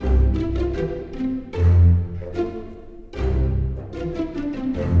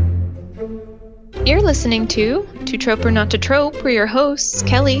You're listening to Trope or Not to Trope. We're your hosts,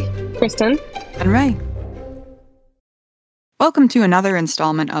 Kelly, Kristen, and Ray. Welcome to another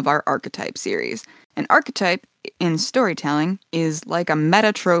installment of our archetype series. An archetype in storytelling is like a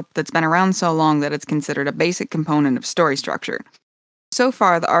meta trope that's been around so long that it's considered a basic component of story structure. So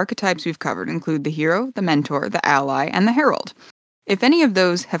far, the archetypes we've covered include the hero, the mentor, the ally, and the herald. If any of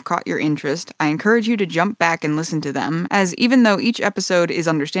those have caught your interest, I encourage you to jump back and listen to them, as even though each episode is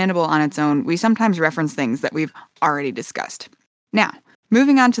understandable on its own, we sometimes reference things that we've already discussed. Now,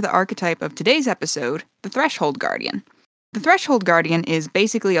 moving on to the archetype of today's episode, the Threshold Guardian. The Threshold Guardian is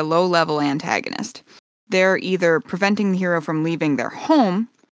basically a low-level antagonist. They're either preventing the hero from leaving their home,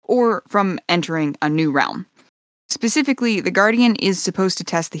 or from entering a new realm. Specifically, the Guardian is supposed to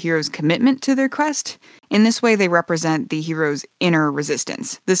test the hero's commitment to their quest. In this way, they represent the hero's inner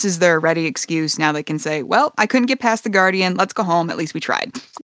resistance. This is their ready excuse. Now they can say, well, I couldn't get past the Guardian. Let's go home. At least we tried.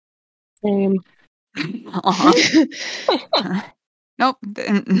 Same. Nope.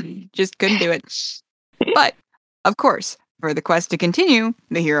 Just couldn't do it. But, of course, for the quest to continue,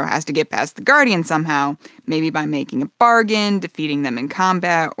 the hero has to get past the Guardian somehow. Maybe by making a bargain, defeating them in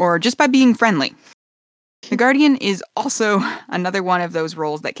combat, or just by being friendly. The Guardian is also another one of those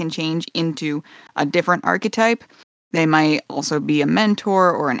roles that can change into a different archetype. They might also be a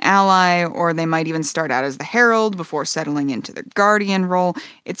mentor or an ally, or they might even start out as the herald before settling into the Guardian role.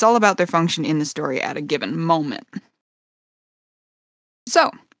 It's all about their function in the story at a given moment. So,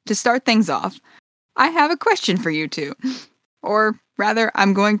 to start things off, I have a question for you two. Or rather,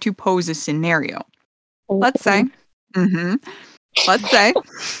 I'm going to pose a scenario. Let's say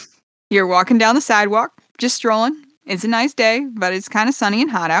you're walking down the sidewalk, just strolling. It's a nice day, but it's kind of sunny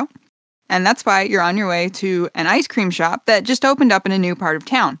and hot out. And that's why you're on your way to an ice cream shop that just opened up in a new part of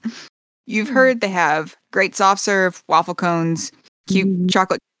town. You've heard they have great soft serve, waffle cones, cute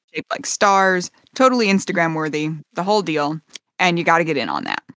chocolate shaped like stars, totally Instagram worthy, the whole deal. And you got to get in on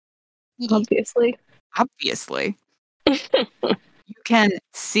that. Obviously. You can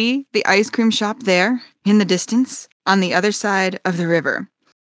see the ice cream shop there in the distance on the other side of the river.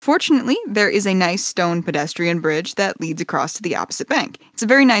 Fortunately, there is a nice stone pedestrian bridge that leads across to the opposite bank. It's a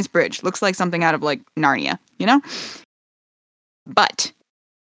very nice bridge. Looks like something out of, like, Narnia, you know? But,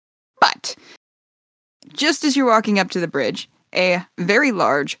 just as you're walking up to the bridge, a very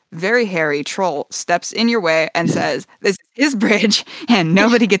large, very hairy troll steps in your way and says, this is his bridge, and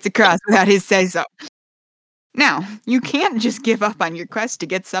nobody gets across without his say-so. Now, you can't just give up on your quest to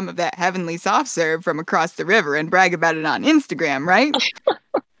get some of that heavenly soft serve from across the river and brag about it on Instagram, right?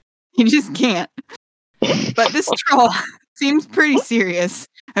 You just can't. But this troll seems pretty serious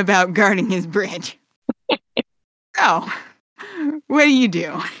about guarding his bridge. So, what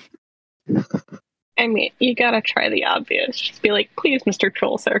do? I mean, you gotta try the obvious. Just be like, please, Mr.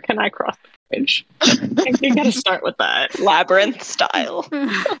 Troll, sir, can I cross the bridge? You gotta start with that. Labyrinth style.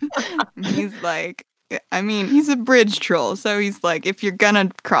 He's like, I mean, he's a bridge troll, so he's like, if you're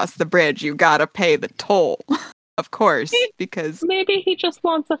gonna cross the bridge, you gotta pay the toll. Of course, because... Maybe he just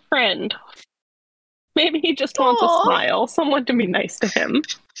wants a friend. Maybe he just wants a smile. Someone to be nice to him.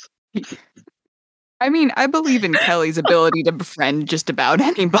 I mean, I believe in Kelly's ability to befriend just about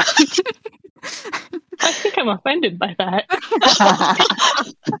anybody. I think I'm offended by that.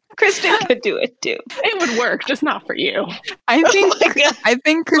 Kristen could do it too. It would work, just not for you. I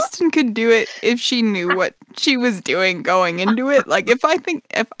think Kristen could do it if she knew what she was doing going into it. Like if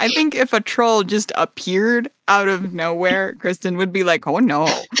a troll just appeared out of nowhere, Kristen would be like, "Oh no!"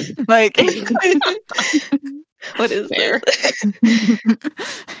 Like, what is there?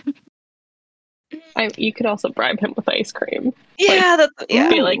 You could also bribe him with ice cream. Yeah,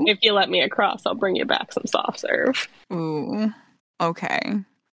 Be like, if you let me across, I'll bring you back some soft serve. Ooh, okay.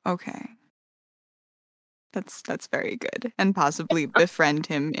 That's very good. And possibly befriend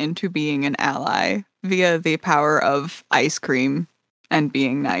him into being an ally via the power of ice cream and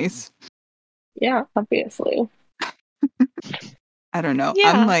being nice. Yeah, obviously. I don't know.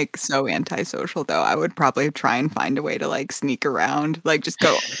 Yeah. I'm like so antisocial though. I would probably try and find a way to like sneak around, like just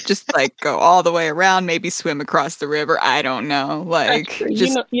go all the way around, maybe swim across the river. I don't know. Like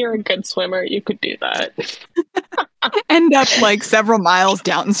you're a good swimmer. You could do that. End up like several miles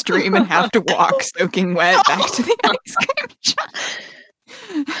downstream and have to walk soaking wet back to the ice cream shop.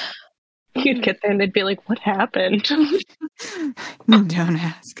 You'd get there and they'd be like, "What happened?" Don't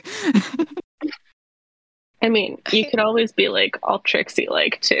ask. I mean, you could always be like all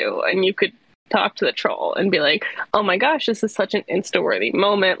tricksy-like too, and you could talk to the troll and be like, "Oh my gosh, this is such an Insta-worthy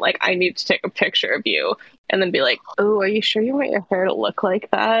moment. Like, I need to take a picture of you." And then be like, "Oh, are you sure you want your hair to look like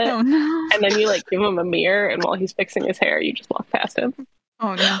that?" Oh no. And then you like give him a mirror, and while he's fixing his hair, you just walk past him.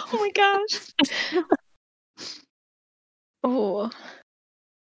 Oh no. Oh my gosh. Oh.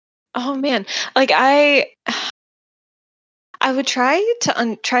 Oh man. Like I would try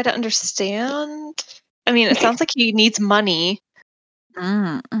to try to understand. I mean, it sounds like he needs money.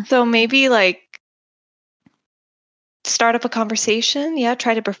 So maybe like start up a conversation. Yeah,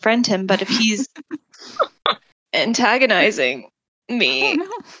 try to befriend him. But if he's antagonizing me,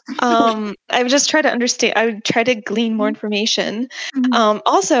 I would just try to understand. I would try to glean more information.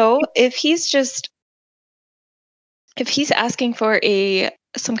 Also, if he's asking for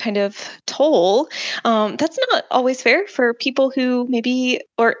some kind of toll, that's not always fair for people who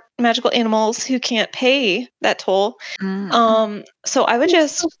or magical animals who can't pay that toll. So I would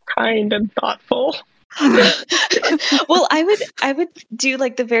just kind and thoughtful. well, I would do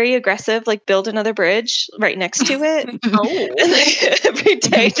like the very aggressive, like build another bridge right next to it. And like, every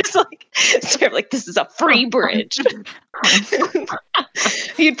day, just like start like this is a free bridge.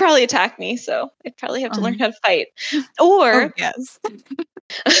 He'd probably attack me, so I'd probably have to learn how to fight. Or yes.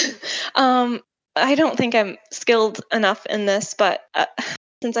 I don't think I'm skilled enough in this, but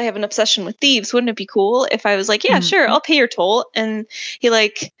since I have an obsession with thieves, wouldn't it be cool if I was like, yeah, sure, I'll pay your toll, and he's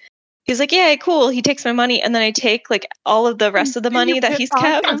like, yeah, cool. He takes my money, and then I take like all of the rest of the money that he's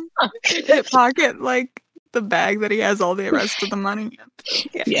kept. Pocket like the bag that he has all the rest of the money in.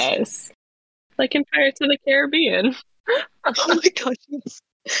 Yes. Like in Pirates of the Caribbean. Oh my gosh, yes.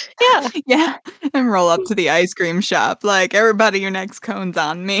 Yeah. And roll up to the ice cream shop. Like, everybody, your next cone's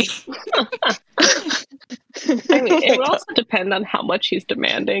on me. I mean, it would also depend on how much he's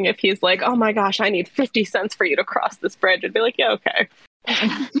demanding. If he's like, oh my gosh, I need 50 cents for you to cross this bridge, I'd be like, yeah, okay.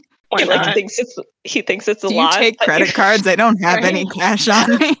 Why not? He thinks it's a lot. Do you take credit cards? I don't have any cash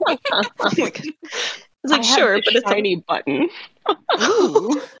on me. Oh my God. It's like, sure, but it's a tiny button.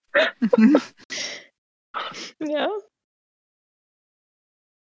 Ooh. Yeah.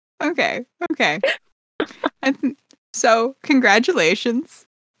 Okay. So, congratulations.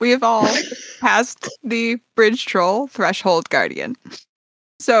 We have all passed the Bridge Troll Threshold Guardian.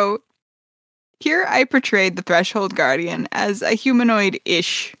 So, here I portrayed the Threshold Guardian as a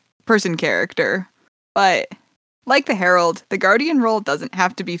humanoid-ish person character. But, like the Herald, the Guardian role doesn't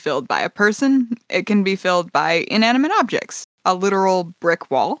have to be filled by a person. It can be filled by inanimate objects. A literal brick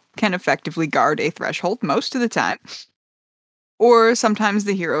wall can effectively guard a threshold most of the time. Or sometimes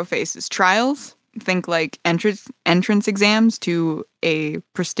the hero faces trials. Think like entrance exams to a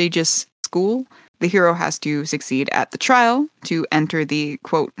prestigious school. The hero has to succeed at the trial to enter the,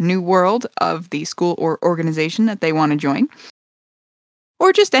 quote, new world of the school or organization that they want to join.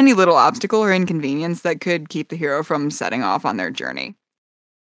 Or just any little obstacle or inconvenience that could keep the hero from setting off on their journey.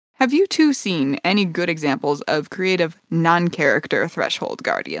 Have you two seen any good examples of creative non-character threshold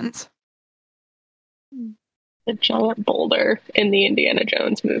guardians? The giant boulder in the Indiana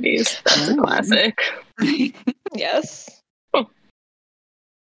Jones movies. That's a classic. Yes.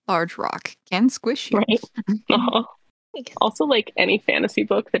 Large rock can squish you. Right. Uh-huh. Also, like any fantasy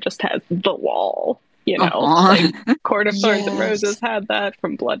book that just has the wall, you know, like Court of Thorns and Roses had that,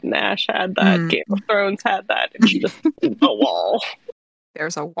 From Blood and Ash had that, Game of Thrones had that. It's just the wall.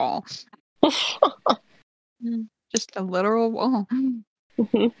 There's a wall. Just a literal wall.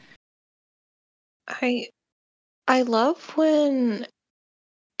 Mm-hmm. I love when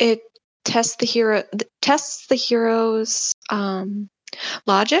it tests the hero's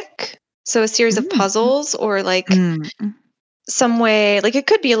logic. So a series of puzzles or like some way, like it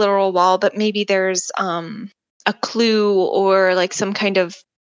could be a literal wall, but maybe there's a clue or like some kind of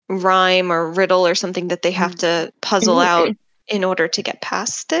rhyme or riddle or something that they have to puzzle out in order to get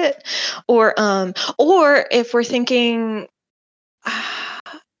past it. Or if we're thinking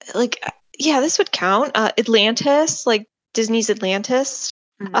like, yeah, this would count. Atlantis, like Disney's Atlantis.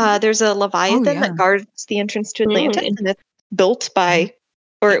 There's a Leviathan that guards the entrance to Atlantis, and it's built by,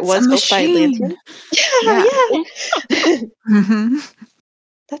 or it was built by Atlanteans. Yeah.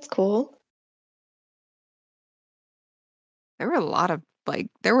 That's cool. There were a lot of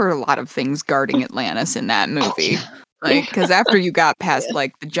things guarding Atlantis in that movie. Like, because after you got past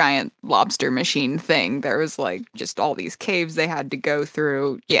like the giant lobster machine thing, there was like just all these caves they had to go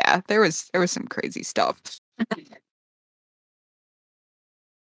through. Yeah, there was some crazy stuff.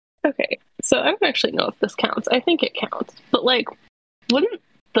 Okay, so I don't actually know if this counts. I think it counts, but like, wouldn't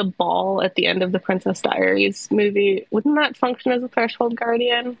the ball at the end of the Princess Diaries movie, wouldn't that function as a threshold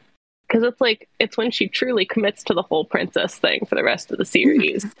guardian? Because it's when she truly commits to the whole princess thing for the rest of the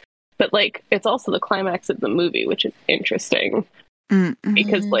series. But like, it's also the climax of the movie, which is interesting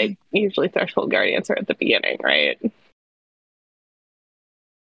because like usually threshold guardians are at the beginning, right?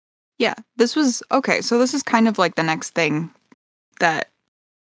 Yeah, this was okay. So this is kind of like the next thing that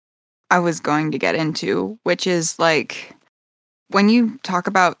I was going to get into, which is like when you talk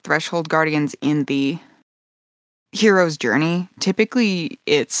about Threshold Guardians in the hero's journey, typically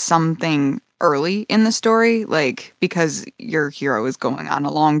it's something early in the story, like because your hero is going on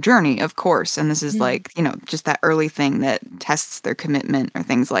a long journey, of course, and this is like, just that early thing that tests their commitment or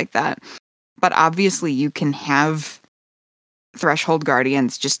things like that. But obviously you can have Threshold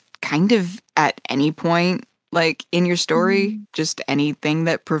Guardians just kind of at any point, like in your story, just anything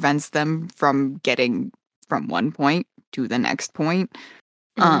that prevents them from getting from one point to the next point.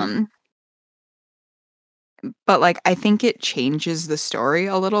 But like I think it changes the story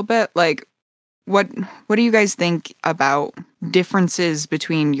a little bit. Like what do you guys think about differences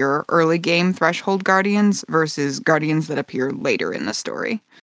between your early game Threshold Guardians versus Guardians that appear later in the story?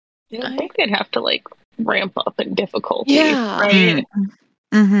 I think they'd have to like ramp up in difficulty. Yeah. Right?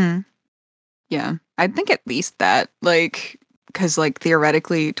 Yeah. I think at least that, like, because like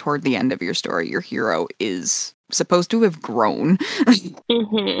theoretically toward the end of your story, your hero is supposed to have grown.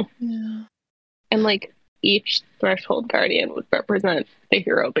 Yeah. And like each Threshold Guardian would represent the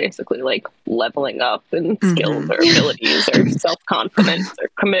hero basically like leveling up in skills or abilities or self-confidence or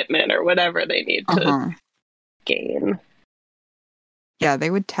commitment or whatever they need to gain. Yeah,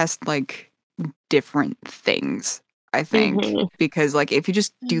 they would test like different things, I think, because like if you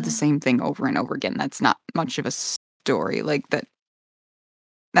just do the same thing over and over again, that's not much of a story. Like that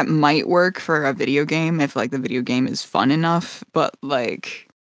might work for a video game if like the video game is fun enough, but like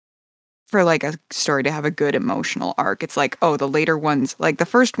for like a story to have a good emotional arc, it's like, oh, the later ones, like the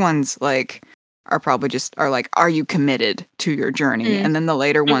first ones like are probably just are like, are you committed to your journey? And then the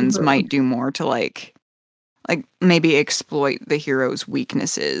later ones might do more to like maybe exploit the hero's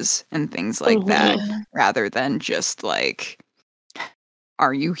weaknesses and things like that, rather than just like,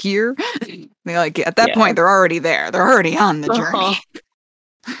 are you here? They like at that point they're already there. They're already on the journey.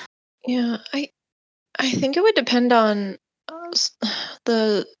 Yeah, I think it would depend on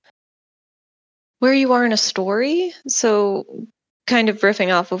the where you are in a story. So kind of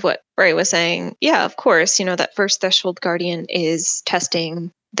riffing off of what Ray was saying, yeah, of course, that first Threshold Guardian is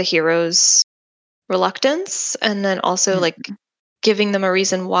testing the hero's reluctance, and then also like giving them a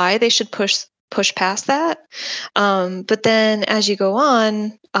reason why they should push past that. But then as you go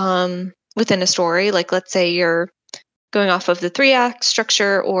on within a story, like let's say you're going off of the 3-act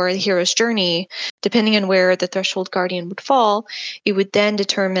structure or the hero's journey, depending on where the Threshold Guardian would fall, it would then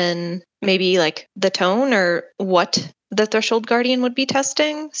determine maybe like the tone or what the Threshold Guardian would be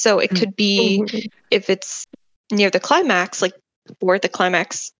testing. So it could be if it's near the climax, like or the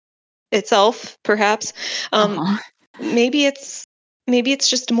climax itself, perhaps. Maybe it's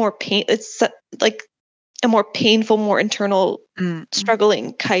just more pain. It's like a more painful, more internal,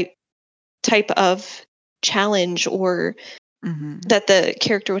 struggling type of challenge, or that the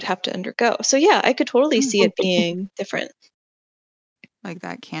character would have to undergo. So yeah, I could totally see it being different. Like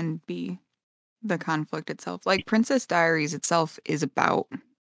that can be the conflict itself. Like Princess Diaries itself is about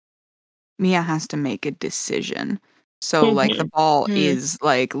Mia has to make a decision. So like the ball is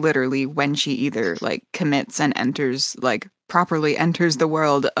like literally when she either like commits and enters, like properly enters the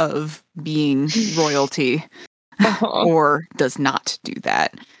world of being royalty or does not do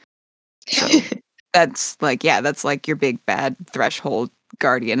that. So that's like, yeah, that's like your big bad Threshold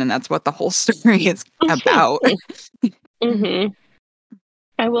Guardian, and that's what the whole story is about.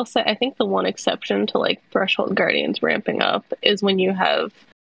 I will say, I think the one exception to like Threshold Guardians ramping up is when you have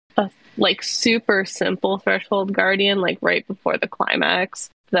a like super simple Threshold Guardian, like right before the climax,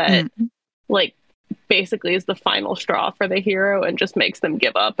 that like basically is the final straw for the hero and just makes them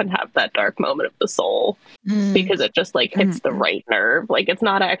give up and have that dark moment of the soul because it just like hits the right nerve. Like it's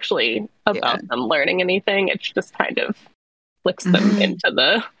not actually about them learning anything. It's just kind of flicks them into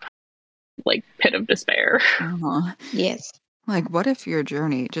the like pit of despair. Yes. Like what if your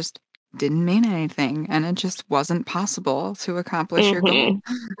journey just didn't mean anything and it just wasn't possible to accomplish your goal?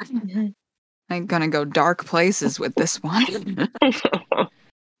 I'm gonna go dark places with this one.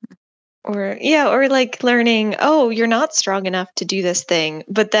 Or like learning, oh, you're not strong enough to do this thing,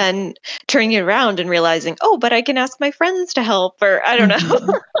 but then turning it around and realizing, oh, but I can ask my friends to help, or I don't know.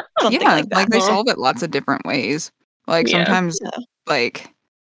 Something like that. Like they solve it lots of different ways. Like sometimes, like,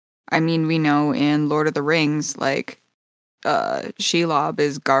 I mean, we know in Lord of the Rings, like, Shelob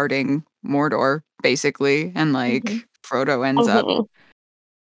is guarding Mordor, basically, and like Frodo ends up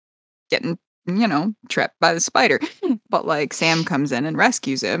getting, trapped by the spider. But like Sam comes in and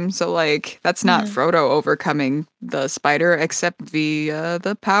rescues him. So like that's not Frodo overcoming the spider, except via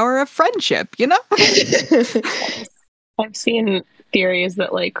the power of friendship, I've seen theories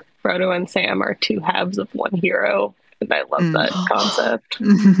that like Frodo and Sam are two halves of one hero, And I love that concept.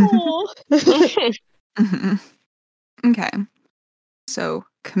 Okay. So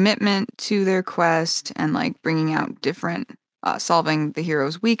commitment to their quest and like bringing out different, solving the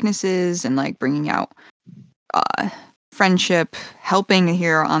hero's weaknesses and like bringing out friendship, helping a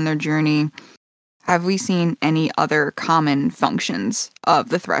hero on their journey. Have we seen any other common functions of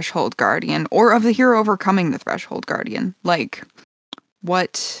the Threshold Guardian or of the hero overcoming the Threshold Guardian? Like,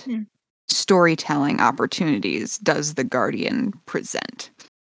 what storytelling opportunities does the Guardian present?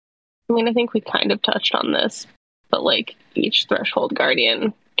 I mean, I think we kind of touched on this, but like each Threshold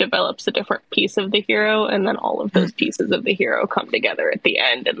Guardian develops a different piece of the hero, and then all of those pieces of the hero come together at the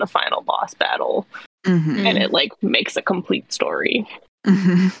end in the final boss battle, and it like makes a complete story.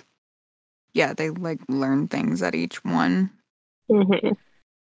 Yeah, they like learn things at each one.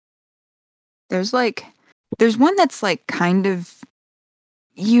 There's one that's like kind of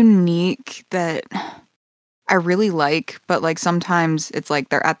unique that I really like, but like sometimes it's like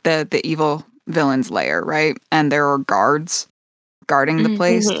they're at the evil villain's lair, right? And there are guards guarding the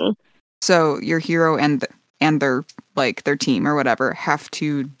place. So your hero and their like their team or whatever have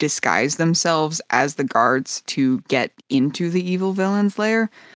to disguise themselves as the guards to get into the evil villain's lair,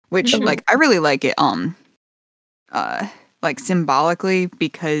 which like I really like it like symbolically,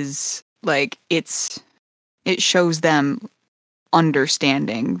 because like it shows them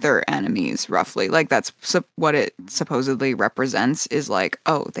understanding their enemies roughly. Like that's what it supposedly represents, is like,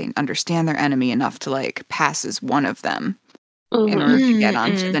 oh, they understand their enemy enough to like pass as one of them in order to get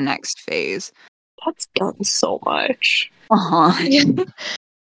on to the next phase. That's done so much.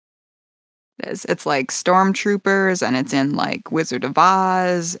 It's like stormtroopers, and it's in like Wizard of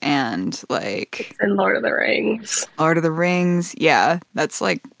Oz, and like it's in Lord of the Rings. Yeah, that's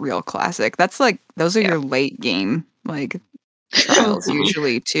like real classic. That's like, those are your late game like trials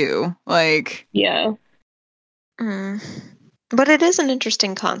usually too. Like, yeah. But it is an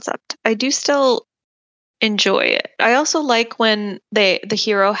interesting concept. I do still enjoy it. I also like when the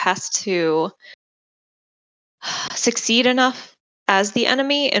hero has to succeed enough as the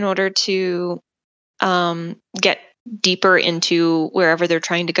enemy in order to get deeper into wherever they're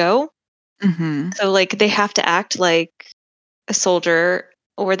trying to go. So like they have to act like a soldier,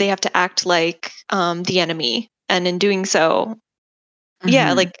 or they have to act like the enemy, and in doing so,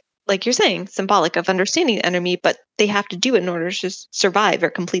 like you're saying, symbolic of understanding the enemy, but they have to do it in order to survive or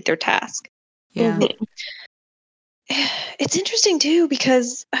complete their task. It's interesting too,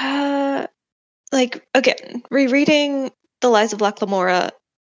 because like again, rereading The Lies of Locke Lamora,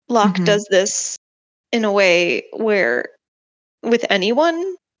 Locke does this in a way where with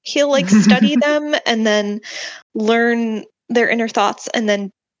anyone he'll like study them and then learn their inner thoughts and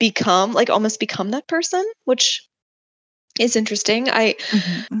then almost become that person, which is interesting. I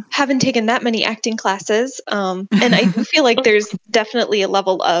haven't taken that many acting classes, and I do feel like there's definitely a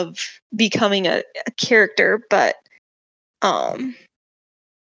level of becoming a character, but I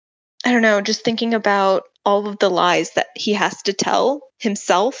don't know, just thinking about all of the lies that he has to tell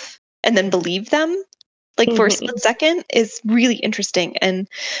himself and then believe them, like for a split second, is really interesting. And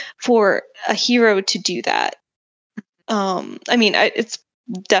for a hero to do that, I mean, it's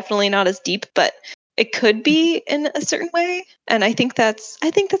definitely not as deep, but it could be in a certain way. And I think that's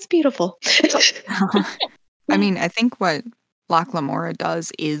beautiful. I mean, I think what Locke Lamora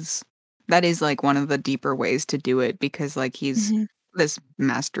does is like one of the deeper ways to do it, because like he's this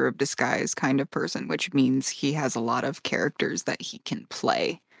master of disguise kind of person, which means he has a lot of characters that he can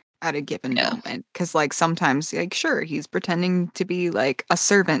play at a given moment. Because like sometimes, like, sure, he's pretending to be like a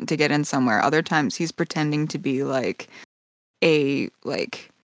servant to get in somewhere. Other times he's pretending to be like a like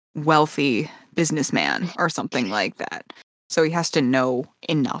wealthy businessman or something like that. So he has to know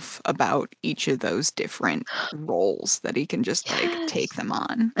enough about each of those different roles that he can just like take them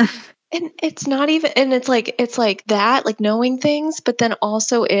on. And it's not even, and it's like that, like knowing things, but then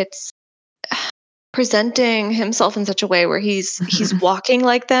also it's presenting himself in such a way where he's walking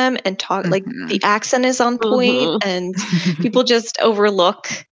like them and talk like the accent is on point, and people just overlook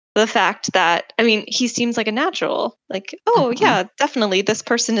the fact that, I mean, he seems like a natural, like, oh yeah, definitely this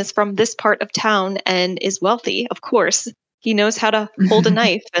person is from this part of town and is wealthy. Of course, he knows how to hold a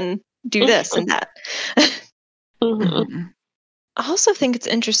knife and do this and that. I also think it's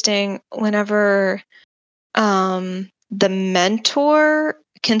interesting whenever the mentor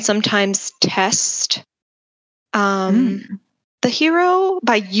can sometimes test the hero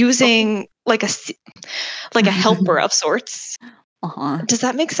by using like a helper of sorts. Does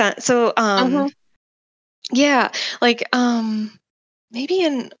that make sense? So yeah, like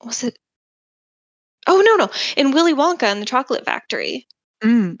maybe was it, no, in Willy Wonka and the Chocolate Factory,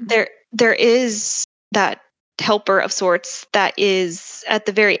 there is that helper of sorts that is at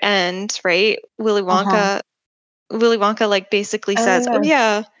the very end, right? Willy Wonka like basically says, "Oh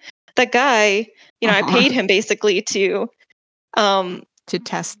yeah, that guy, I paid him basically to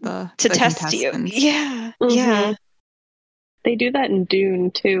test test you." Yeah. Mm-hmm. Yeah. They do that in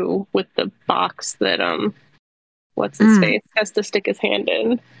Dune too, with the box that what's his face has to stick his hand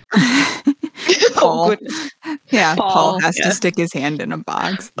in. Paul. Oh, goodness. Yeah, Paul has to stick his hand in a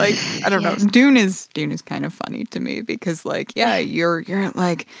box. Like, I don't know. Dune is kind of funny to me because, like, yeah, you're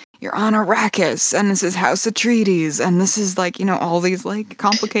like, you're on Arrakis, and this is House Atreides, and this is like, all these like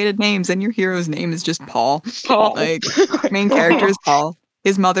complicated names, and your hero's name is just Paul. Paul. Like, main character is Paul.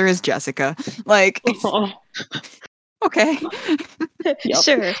 His mother is Jessica. Like, okay.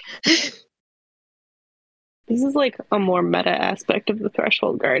 Sure. This is like a more meta aspect of the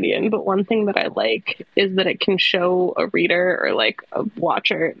Threshold Guardian, but one thing that I like is that it can show a reader or like a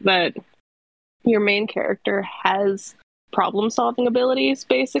watcher that your main character has problem-solving abilities,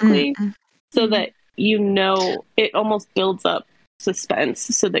 basically, so that it almost builds up suspense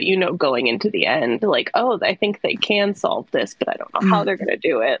so that going into the end, like, oh, I think they can solve this, but I don't know how they're going to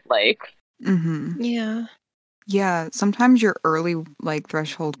do it. Like, Yeah, sometimes your early like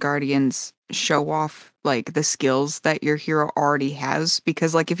Threshold Guardians show off like the skills that your hero already has,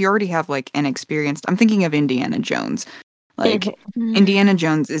 because like if you already have like an experienced, I'm thinking of Indiana Jones. Like Indiana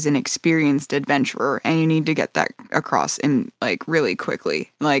Jones is an experienced adventurer, and you need to get that across in like really quickly.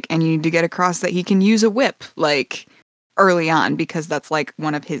 Like, and you need to get across that he can use a whip like early on, because that's like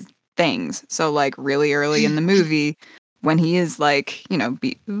one of his things. So like really early in the movie, when he is like,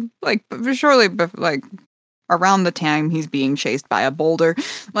 surely like around the time he's being chased by a boulder,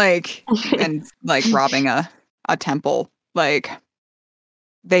 like, and like robbing a temple, like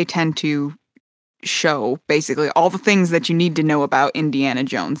they tend to show basically all the things that you need to know about Indiana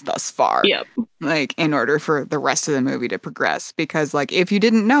Jones thus far. Yep. Like in order for the rest of the movie to progress, because like if you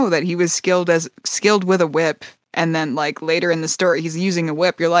didn't know that he was skilled with a whip, and then like later in the story he's using a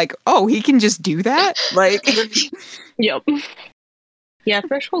whip, you're like, oh, he can just do that? Like, yep. Yeah,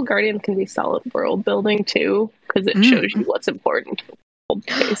 Threshold Guardian can be solid world building too, because it shows you what's important to the world,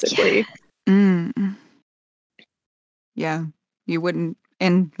 basically. Yeah, you wouldn't,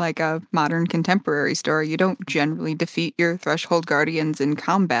 in like a modern contemporary story, you don't generally defeat your Threshold Guardians in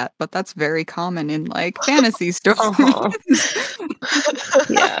combat, but that's very common in like fantasy stories.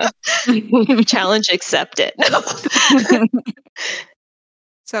 Yeah. Challenge accepted.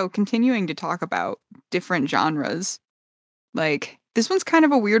 So continuing to talk about different genres, like this one's kind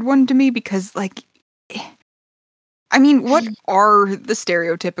of a weird one to me because like, I mean, what are the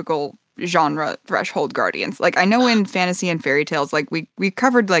stereotypical genre Threshold Guardians? Like, I know in fantasy and fairy tales, like we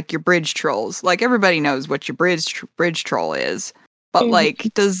covered like your bridge trolls. Like everybody knows what your bridge troll is. But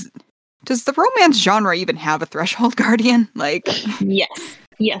like, does the romance genre even have a Threshold Guardian? Like,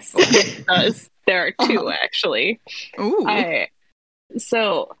 yes, it does. There are two actually. Ooh.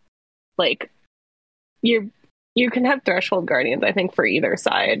 So, like, you can have Threshold Guardians, I think, for either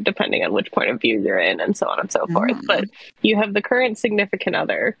side, depending on which point of view you're in, and so on and so forth. But you have the current significant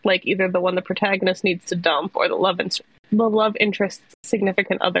other, like either the one the protagonist needs to dump, or the love interest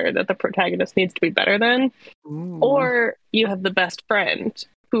significant other that the protagonist needs to be better than. Or you have the best friend,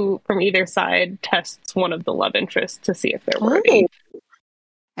 who from either side tests one of the love interests to see if they're worthy.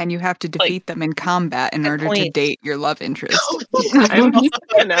 And you have to defeat them in combat in order to date your love interest.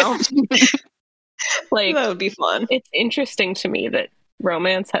 I know. Like, that would be fun. It's interesting to me that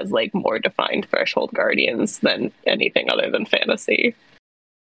romance has like more defined Threshold Guardians than anything other than fantasy.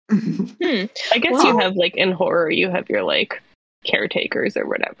 I guess you have like in horror, you have your like caretakers or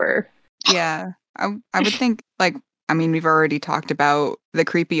whatever. Yeah, I would think like, I mean, we've already talked about the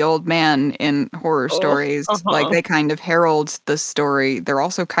creepy old man in horror stories. Like they kind of herald the story. They're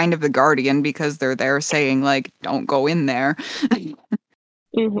also kind of the guardian because they're there saying like, don't go in there.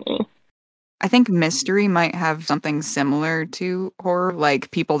 I think mystery might have something similar to horror, like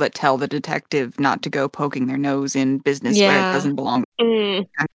people that tell the detective not to go poking their nose in business where it doesn't belong. Or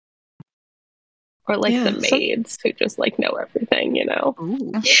like the maids who just like know everything, you know?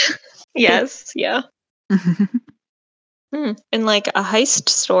 Yes, yeah. In like a heist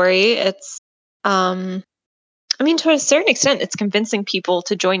story, it's I mean, to a certain extent, it's convincing people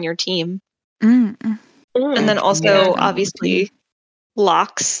to join your team. And then also, obviously,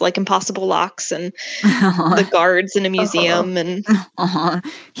 locks, like impossible locks, and the guards in a museum, and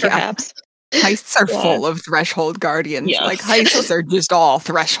perhaps. Heists are full of Threshold Guardians. Yes. Like, heists are just all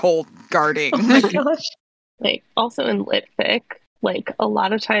Threshold guarding. Oh my gosh. Like, also in lit fic, like a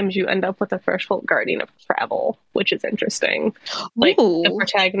lot of times you end up with a threshold guardian of travel, which is interesting. Like the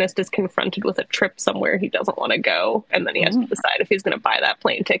protagonist is confronted with a trip somewhere he doesn't want to go, and then he has to decide if he's going to buy that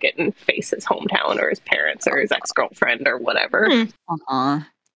plane ticket and face his hometown or his parents or his ex-girlfriend or whatever.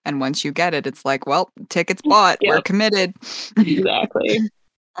 And once you get it, it's like, well, ticket's bought. Yep. We're committed. Exactly.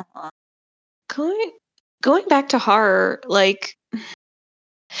 Going back to horror, like,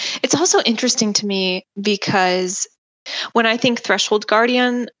 it's also interesting to me because when I think threshold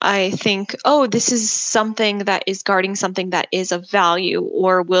guardian, I think, oh, this is something that is guarding something that is of value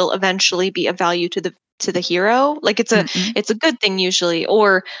or will eventually be of value to the hero. Like it's a good thing usually,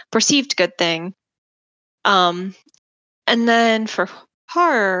 or perceived good thing. And then for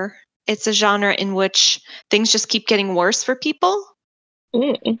horror, it's a genre in which things just keep getting worse for people.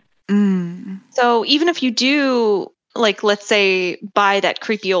 So even if you do, like, let's say, buy that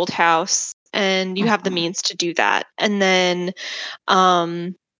creepy old house and you have the means to do that, and then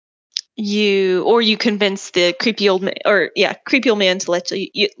you convince the creepy old man to let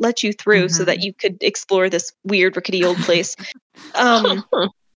you through so that you could explore this weird rickety old place.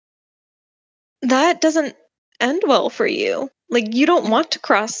 That doesn't end well for you. Like, you don't want to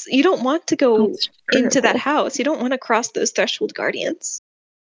go into that house. You don't want to cross those threshold guardians.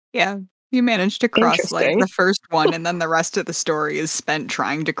 Yeah. You managed to cross like the first one, and then the rest of the story is spent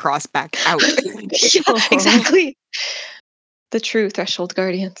trying to cross back out. Yeah, exactly. The true threshold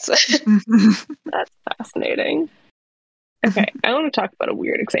guardians. That's fascinating. Okay, I want to talk about a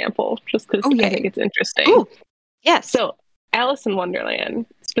weird example just because I think it's interesting. Ooh, yes. So, Alice in Wonderland,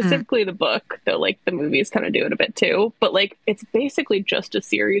 specifically the book, though like the movies kind of do it a bit too, but like it's basically just a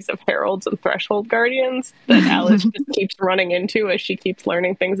series of heralds and threshold guardians that Alice just keeps running into as she keeps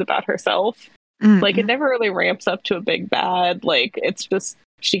learning things about herself. Like it never really ramps up to a big bad. Like it's just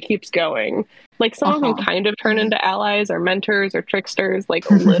she keeps going. Like some of them kind of turn into allies or mentors or tricksters, like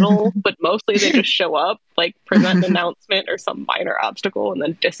a little, but mostly they just show up, like present an announcement or some minor obstacle and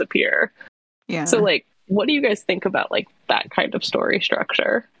then disappear. Yeah. So like, what do you guys think about like that kind of story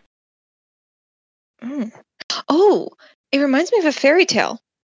structure? Oh, it reminds me of a fairy tale.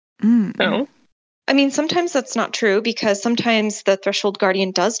 Oh. I mean, sometimes that's not true because sometimes the threshold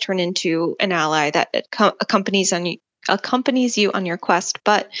guardian does turn into an ally that accompanies you on your quest.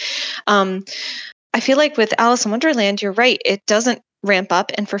 But I feel like with Alice in Wonderland, you're right. It doesn't ramp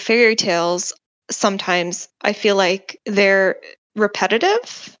up. And for fairy tales, sometimes I feel like they're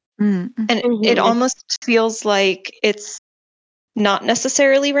repetitive. And it almost feels like it's not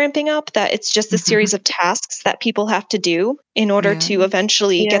necessarily ramping up, that it's just a series of tasks that people have to do in order to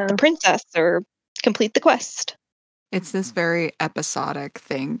eventually get the princess or complete the quest. It's this very episodic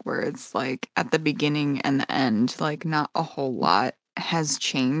thing where it's like at the beginning and the end, like not a whole lot has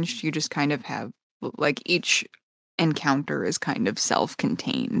changed. You just kind of have like each encounter is kind of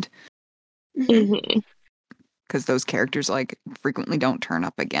self-contained. Because those characters like frequently don't turn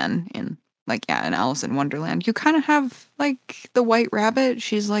up again in in Alice in Wonderland. You kind of have like the White Rabbit.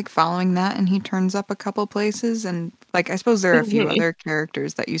 She's like following that and he turns up a couple places, and like I suppose there are a few other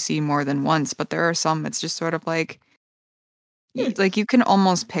characters that you see more than once, but there are some it's just sort of like you can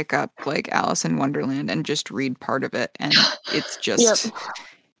almost pick up like Alice in Wonderland and just read part of it, and it's just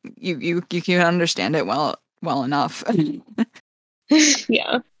you can understand it well enough.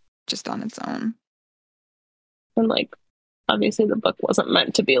 Just on its own. And like obviously the book wasn't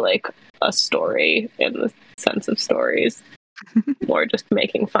meant to be like a story in the sense of stories, more just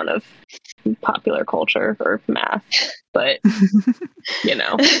making fun of popular culture or math, but you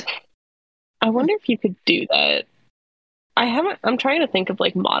know, I wonder if you could do that. I'm trying to think of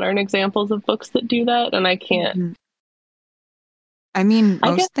like modern examples of books that do that, and I can't. I mean,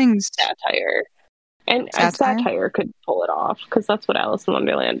 most things satire and satire could pull it off because that's what Alice in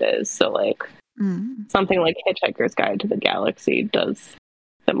Wonderland is. So like something like Hitchhiker's Guide to the Galaxy does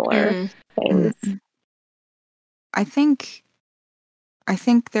similar things. I think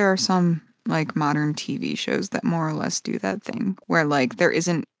there are some like modern TV shows that more or less do that thing where like there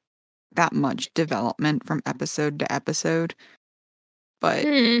isn't that much development from episode to episode, but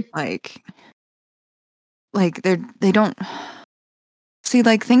like they don't see,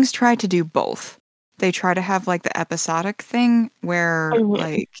 like things try to do both. They try to have like the episodic thing where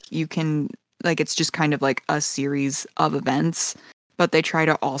like you can like it's just kind of like a series of events, but they try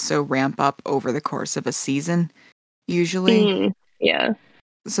to also ramp up over the course of a season usually.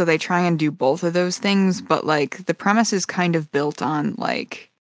 So they try and do both of those things, but like the premise is kind of built on like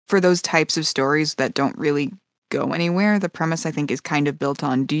for those types of stories that don't really go anywhere, the premise I think is kind of built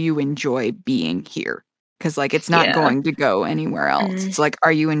on, do you enjoy being here? Because like it's not going to go anywhere else. It's like,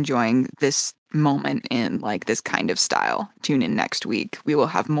 are you enjoying this moment in like this kind of style. Tune in next week. We will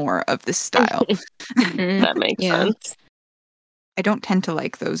have more of this style. That makes sense. I don't tend to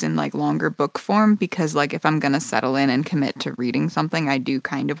like those in like longer book form because like if I'm going to settle in and commit to reading something, I do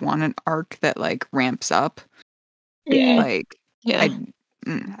kind of want an arc that like ramps up. Yeah. Like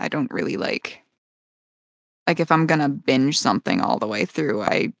I don't really like if I'm going to binge something all the way through,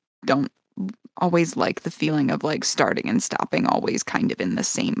 I don't always like the feeling of like starting and stopping always kind of in the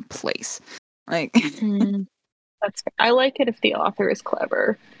same place. Like I like it if the author is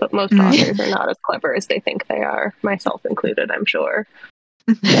clever, but most authors are not as clever as they think they are, myself included, I'm sure.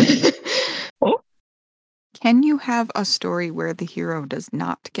 Can you have a story where the hero does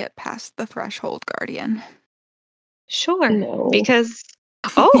not get past the threshold guardian? Sure. No. Because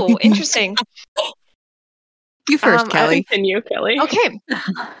interesting. You first, Kelly. Continue, Kelly. Okay.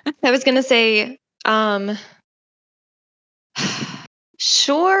 I was gonna say,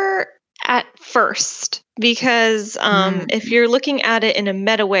 sure at first, because if you're looking at it in a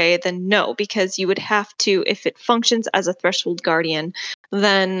meta way, then no, because you would have to, if it functions as a threshold guardian,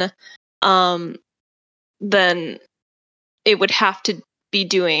 then it would have to be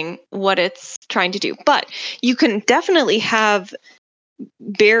doing what it's trying to do. But you can definitely have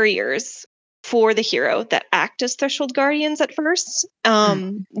barriers for the hero that act as threshold guardians at first,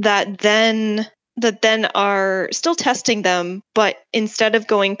 that then are still testing them, but instead of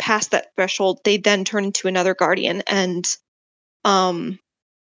going past that threshold, they then turn into another guardian, and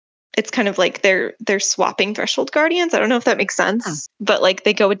it's kind of like they're swapping threshold guardians. I don't know if that makes sense, but like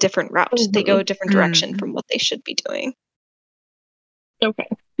they go a different route. They go a different direction from what they should be doing. Okay.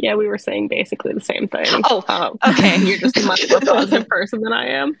 Yeah, we were saying basically the same thing. Okay. You're just a much more positive person than I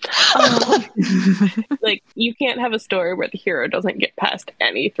am. Like, you can't have a story where the hero doesn't get past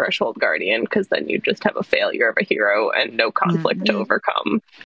any threshold guardian, because then you just have a failure of a hero and no conflict to overcome.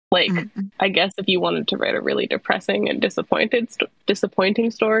 Like, I guess if you wanted to write a really depressing and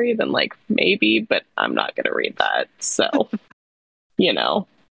disappointing story, then like maybe, but I'm not going to read that. So,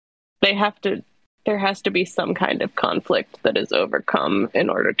 there has to be some kind of conflict that is overcome in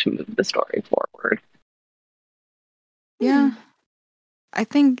order to move the story forward. Yeah. I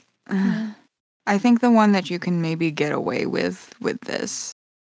think the one that you can maybe get away with this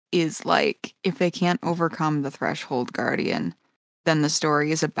is like if they can't overcome the threshold guardian, then the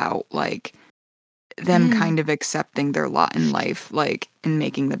story is about like them kind of accepting their lot in life, like and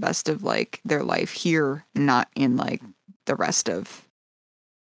making the best of like their life here, not in like the rest of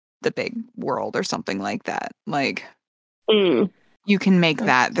the big world or something like that. Like you can make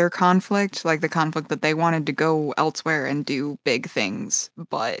that their conflict, like the conflict that they wanted to go elsewhere and do big things,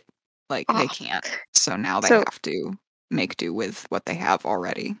 but like they can't. So now they have to make do with what they have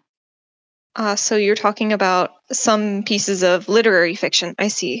already. So you're talking about some pieces of literary fiction. I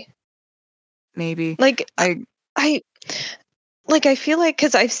see. Maybe. Like I feel like,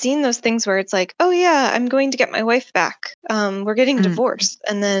 because I've seen those things where it's like, oh yeah, I'm going to get my wife back. We're getting divorced,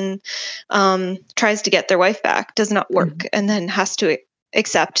 and then tries to get their wife back, does not work, and then has to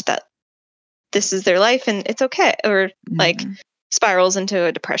accept that this is their life and it's okay, or like spirals into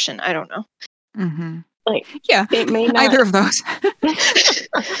a depression. I don't know. Like, yeah, it may not, either of those.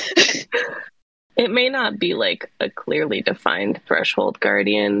 It may not be like a clearly defined threshold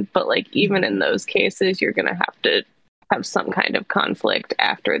guardian, but like even in those cases, you're gonna have to have some kind of conflict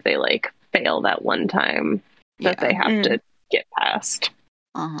after they like fail that one time that they have to get past.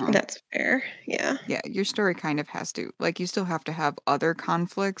 That's fair. Yeah, your story kind of has to, like, you still have to have other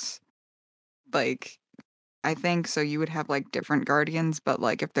conflicts, like I think so. You would have like different guardians, but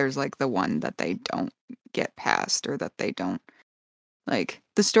like if there's like the one that they don't get past, or that they don't, like,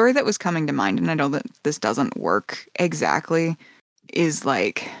 the story that was coming to mind, and I know that this doesn't work exactly, is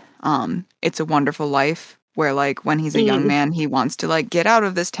like It's a Wonderful Life, where like when he's a young man, he wants to like get out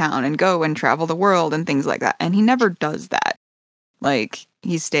of this town and go and travel the world and things like that, and he never does that. Like,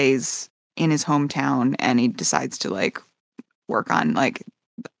 he stays in his hometown and he decides to like work on like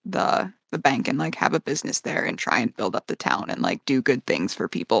the bank and like have a business there and try and build up the town and like do good things for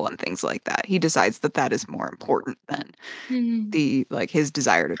people and things like that. He decides that that is more important than the like his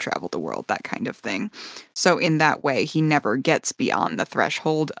desire to travel the world, that kind of thing. So in that way, he never gets beyond the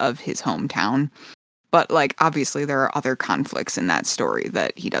threshold of his hometown. But like obviously there are other conflicts in that story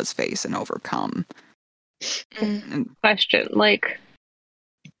that he does face and overcome. Question, like,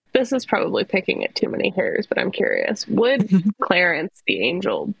 this is probably picking at too many hairs, but I'm curious. Would Clarence the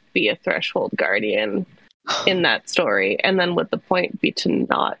Angel be a threshold guardian in that story? And then would the point be to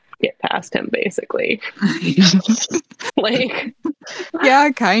not get past him, basically? Like, yeah,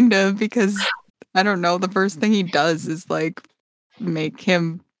 kind of, because I don't know, the first thing he does is like make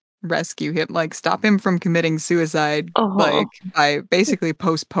him rescue him, like stop him from committing suicide, Uh-huh. like by basically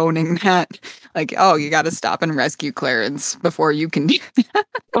postponing that. Like, oh, you got to stop and rescue Clarence before you can do that.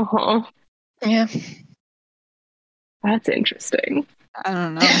 Uh-huh. Yeah. That's interesting. I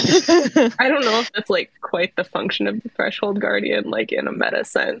don't know. I don't know if that's like quite the function of the Threshold Guardian, like in a meta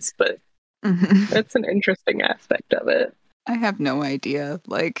sense, but it's an interesting aspect of it. I have no idea.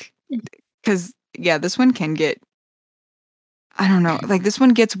 Like, because, yeah, this one can get, I don't know, like this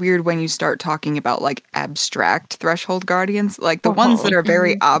one gets weird when you start talking about like abstract Threshold Guardians, like the ones that are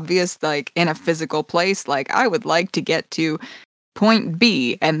very obvious, like in a physical place, like I would like to get to point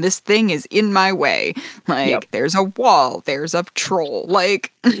B and this thing is in my way. Like there's a wall, there's a troll,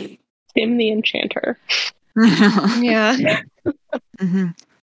 like Tim the Enchanter. Yeah.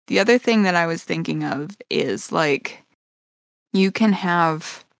 The other thing that I was thinking of is like you can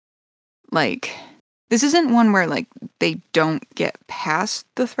have like this isn't one where like they don't get past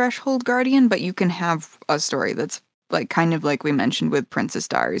the Threshold Guardian, but you can have a story that's like kind of like we mentioned with Princess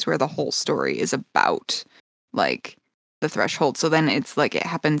Diaries, where the whole story is about like the threshold. So then it's like it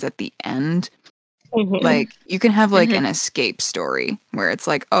happens at the end. Like you can have like an escape story where it's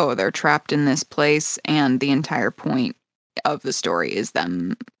like, oh, they're trapped in this place and the entire point of the story is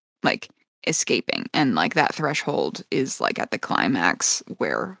them like escaping, and like that threshold is like at the climax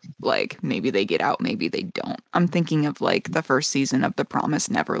where like maybe they get out, maybe they don't. I'm thinking of like the first season of The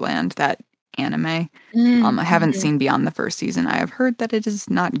Promised Neverland, that anime. I haven't seen beyond the first season. I have heard that it is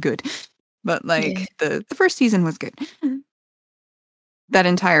not good, but like the first season was good. That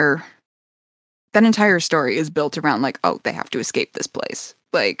entire story is built around like, oh, they have to escape this place.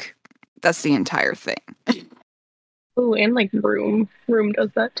 Like that's the entire thing. Oh, and like Room does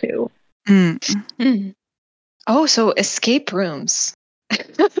that too. Oh, so escape rooms.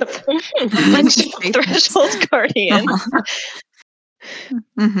 Threshold Guardian.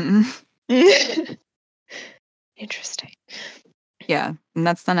 Interesting. Yeah, and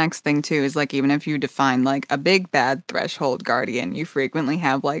that's the next thing too, is like even if you define like a big bad Threshold Guardian, you frequently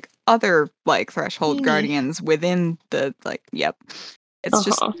have like other like Threshold Guardians within the like, yep.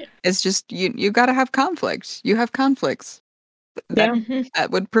 It's just you gotta have conflict. You have conflicts. That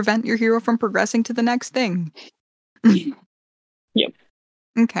would prevent your hero from progressing to the next thing. Yep.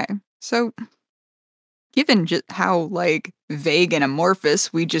 Okay. So given just how like vague and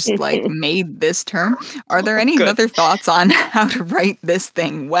amorphous we just like made this term, are there any other thoughts on how to write this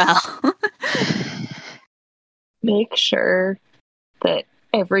thing well? Make sure that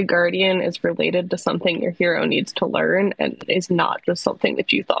every guardian is related to something your hero needs to learn and is not just something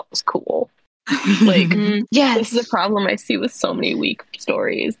that you thought was cool. Like, this is a problem I see with so many weak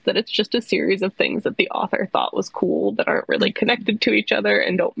stories, that it's just a series of things that the author thought was cool that aren't really connected to each other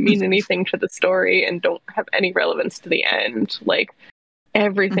and don't mean anything to the story and don't have any relevance to the end. Like,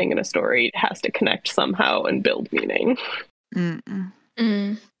 everything in a story has to connect somehow and build meaning.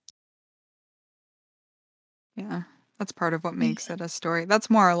 Yeah, that's part of what makes it a story. That's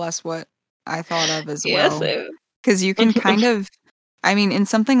more or less what I thought of as well. Because you can kind of, I mean, in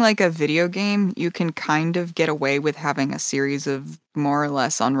something like a video game, you can kind of get away with having a series of more or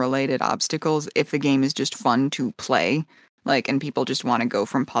less unrelated obstacles if the game is just fun to play, like, and people just want to go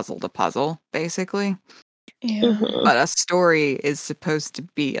from puzzle to puzzle, basically. Yeah. But a story is supposed to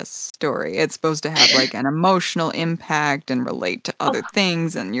be a story. It's supposed to have like an emotional impact and relate to other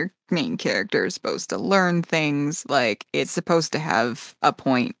things, and your main character is supposed to learn things. Like, it's supposed to have a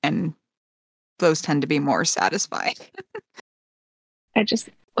point, and those tend to be more satisfying.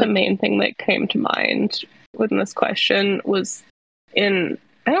 The main thing that came to mind with this question was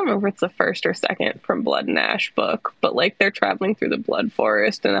I don't remember if it's the first or second from Blood and Ash book, but like they're traveling through the Blood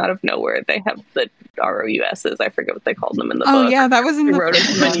Forest and out of nowhere they have the ROUSs. I forget what they called them in the book. Oh yeah, that was in the wrote it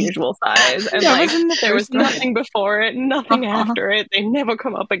some unusual size, and like there was nothing before it, nothing after it. They never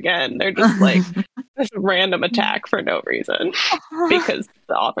come up again. They're just like this random attack for no reason because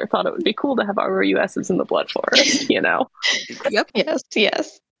the author thought it would be cool to have ROUSs in the Blood Forest. You know? Yep.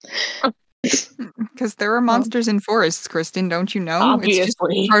 Yes. Because there are monsters in forests, Kristen, don't you know? Obviously. It's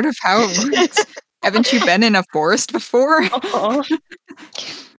just part of how it works. Haven't you been in a forest before?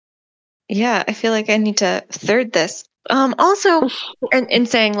 Yeah, I feel like I need to third this. Also, and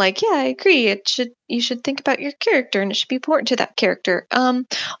saying like, yeah, I agree. You should think about your character, and it should be important to that character.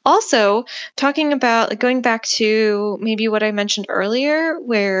 Also, talking about like going back to maybe what I mentioned earlier,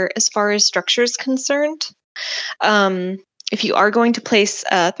 where as far as structure is concerned, if you are going to place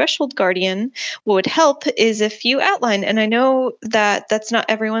a Threshold Guardian, what would help is if you outline, and I know that that's not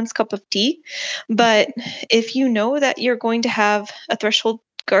everyone's cup of tea, but if you know that you're going to have a Threshold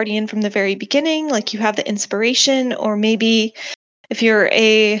Guardian from the very beginning, like you have the inspiration, or maybe if you're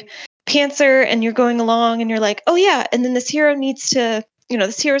a pantser and you're going along and you're like, oh yeah, and then this hero needs to,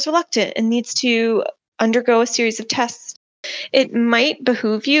 this hero is reluctant and needs to undergo a series of tests, it might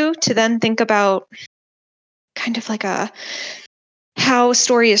behoove you to then think about kind of like how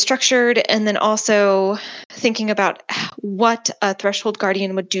story is structured, and then also thinking about what a Threshold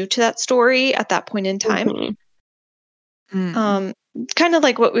Guardian would do to that story at that point in time. Mm-hmm. Kind of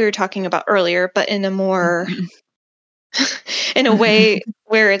like what we were talking about earlier, but in a more in a way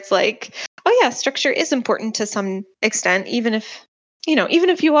where it's like, oh yeah, structure is important to some extent, even if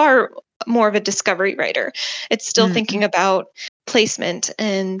you are more of a discovery writer, it's still thinking about placement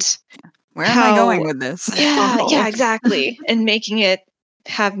and where am I going with this? Yeah, exactly. And making it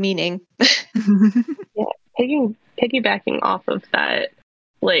have meaning. Yeah, piggybacking off of that,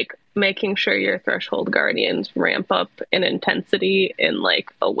 like making sure your Threshold Guardians ramp up in intensity in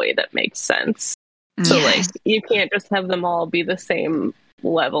like a way that makes sense. So like you can't just have them all be the same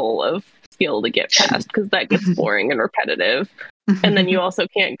level of skill to get past, because that gets boring and repetitive. And then you also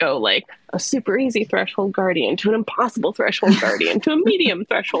can't go like a super easy Threshold Guardian to an impossible Threshold Guardian to a medium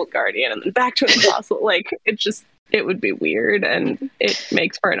Threshold Guardian and then back to an impossible. Like it would be weird, and it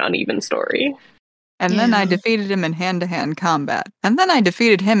makes for an uneven story. And then I defeated him in hand-to-hand combat. And then I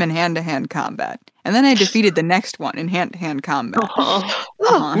defeated him in hand-to-hand combat. And then I defeated the next one in hand-to-hand combat.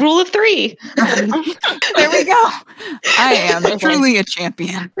 Rule of 3. There we go. I am truly a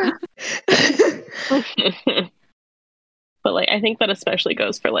champion. But like, I think that especially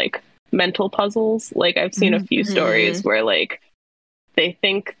goes for like mental puzzles. Like I've seen a few stories where like they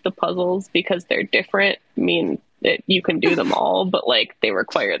think the puzzles, because they're different, mean that you can do them all, but like they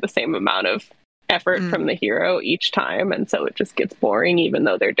require the same amount of effort from the hero each time, and so it just gets boring even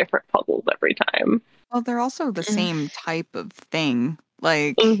though they're different puzzles every time. Well, they're also the same type of thing.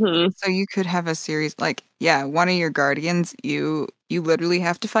 Like, so you could have a series like, one of your guardians, you literally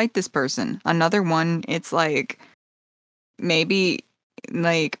have to fight this person. Another one, it's like maybe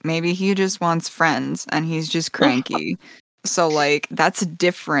he just wants friends and he's just cranky. So like that's a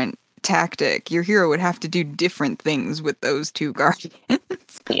different tactic. Your hero would have to do different things with those two guardians.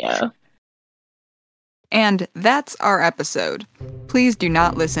 Yeah. And that's our episode. Please do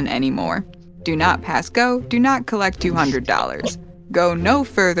not listen anymore. Do not pass go. Do not collect $200. Go no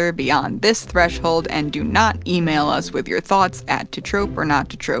further beyond this threshold, and do not email us with your thoughts at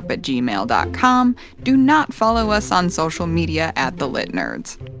totropeornottotrope@gmail.com. Do not follow us on social media at The Lit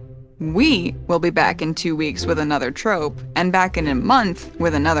Nerds. We will be back in 2 weeks with another trope, and back in a month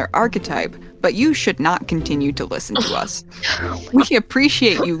with another archetype, but you should not continue to listen to us. We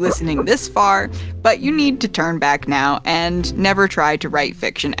appreciate you listening this far, but you need to turn back now and never try to write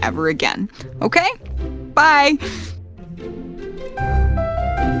fiction ever again. Okay? Bye!